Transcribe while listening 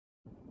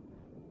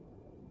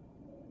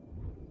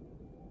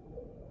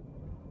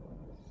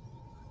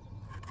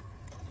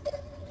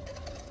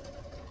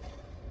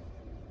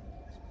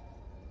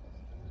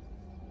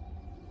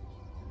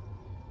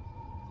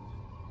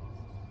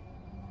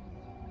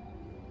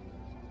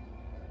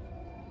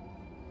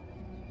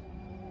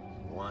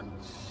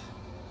Once,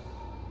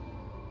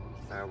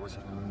 there was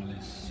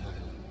only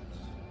silence,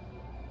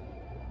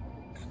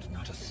 and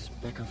not a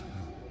speck of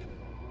hope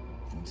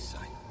in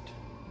sight.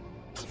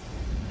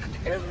 And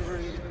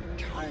every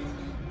tiny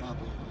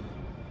bubble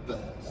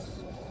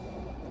bursts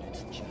on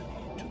its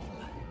journey to the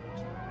light.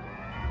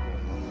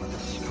 But the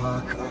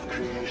spark of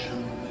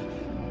creation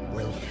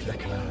will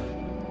flicker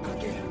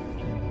again.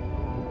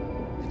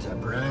 It's a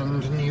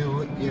brand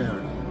new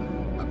era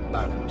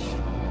about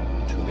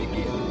to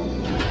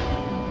begin.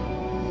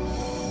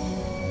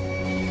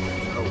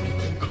 Oh, we've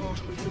been caught,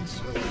 we've been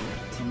sold,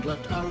 and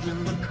left out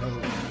in the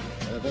cold.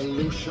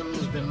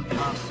 Evolution's been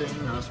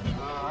passing us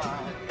by.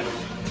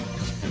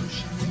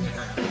 Solution in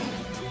hand,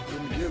 we've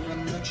been given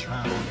the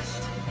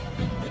chance.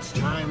 It's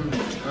time to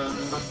turn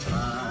the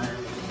tide.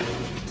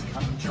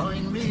 Come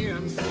join me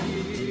and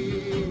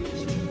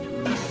seize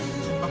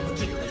this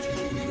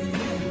opportunity.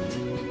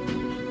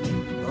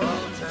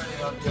 Alter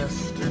your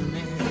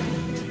destiny.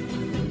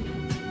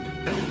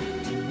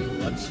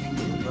 Let's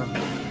move on.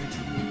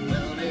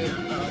 There'll be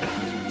enough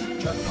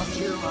to put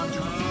you on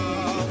top.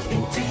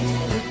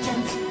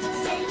 Intelligence,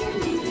 say you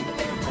lead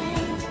the way.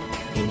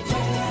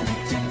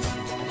 Intelligence,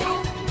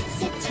 help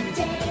it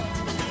today.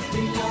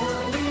 We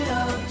owe it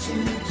all to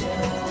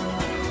Joe.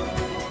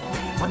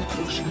 One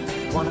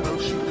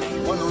ocean,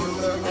 one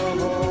ruler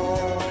of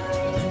all.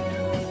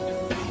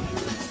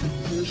 It's the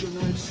vision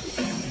I've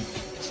seen.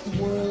 It's the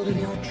world of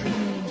your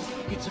dreams.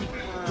 It's a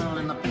pearl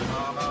in the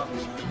palm of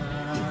his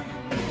hand.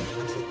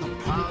 With the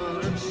power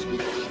of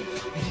speech,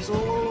 it is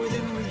all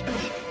within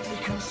reach. We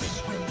can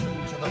swim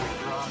to the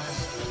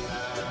promised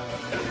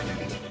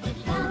land.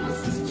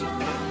 Promise is Joe.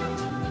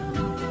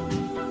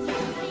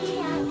 We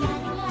are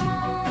guiding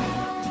light.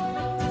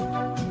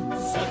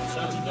 Such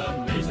an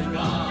amazing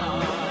guy.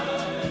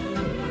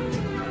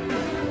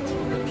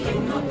 The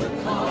king of the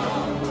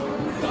pond,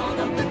 god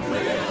of the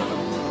grill,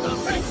 the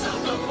prince of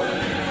the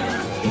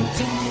world.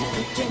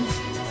 Intelligence,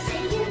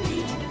 say you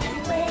lead the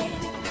way.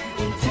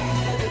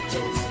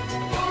 Intelligence,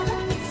 help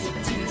it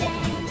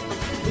today.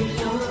 We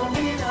owe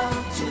it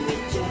all to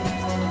Joe.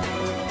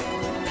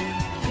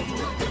 King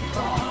of the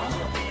pond,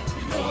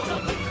 god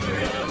of the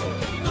grill,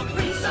 the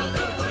prince of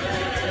the world.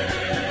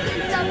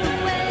 Prince of the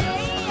way.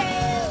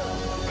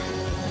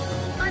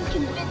 I'm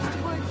convinced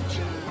words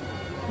true.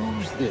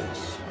 Who's this?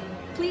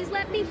 Please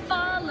let me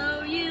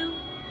follow you.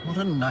 What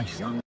a nice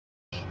young...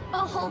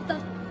 I'll hold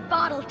the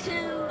bottle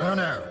too. Oh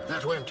no,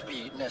 that won't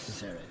be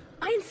necessary.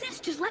 I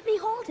insist, just let me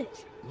hold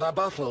it. The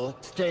bottle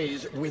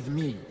stays with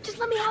me. Just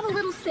let me have a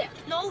little sip.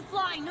 No,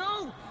 Fly,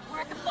 no! We're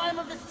at the bottom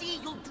of the sea,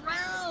 you'll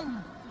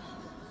drown!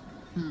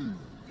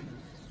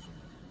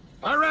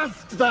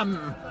 Arrest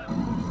them!